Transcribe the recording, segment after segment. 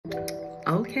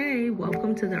Okay,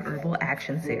 welcome to the Herbal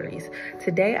Action Series.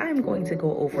 Today I'm going to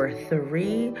go over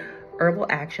 3 herbal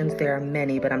actions. There are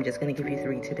many, but I'm just going to give you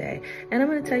 3 today. And I'm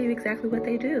going to tell you exactly what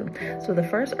they do. So the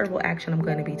first herbal action I'm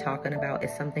going to be talking about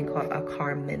is something called a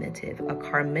carminative. A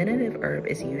carminative herb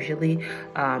is usually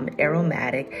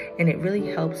aromatic, and it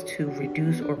really helps to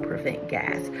reduce or prevent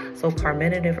gas. So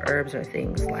carminative herbs are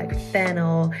things like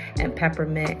fennel and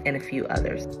peppermint and a few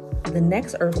others. The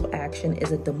next herbal action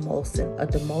is a demulcent. A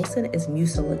demulcent is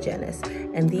mucilaginous,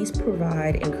 and these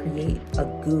provide and create a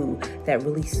goo that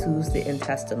really soothes the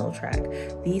intestinal tract.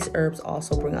 These herbs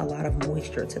also bring a lot of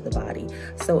moisture to the body.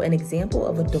 So an example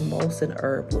of a demulcent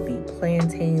herb would be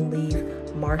plantain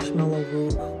leaf, marshmallow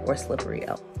root, or slippery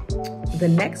elm. The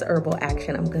next herbal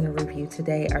action I'm going to review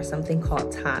today are something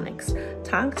called tonics.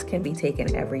 Tonics can be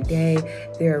taken every day.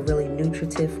 They're really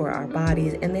nutritive for our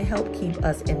bodies, and they help keep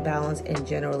us in balance and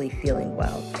generally feeling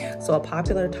well. So a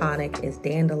popular tonic is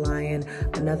dandelion.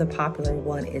 Another popular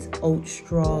one is oat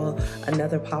straw.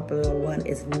 Another popular one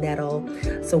is nettle.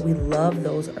 So we love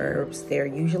those herbs. They're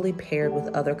usually paired with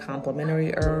other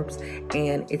complementary herbs,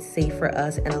 and it's safe for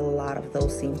us, and a lot of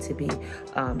those seem to be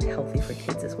healthy for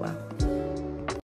kids as well.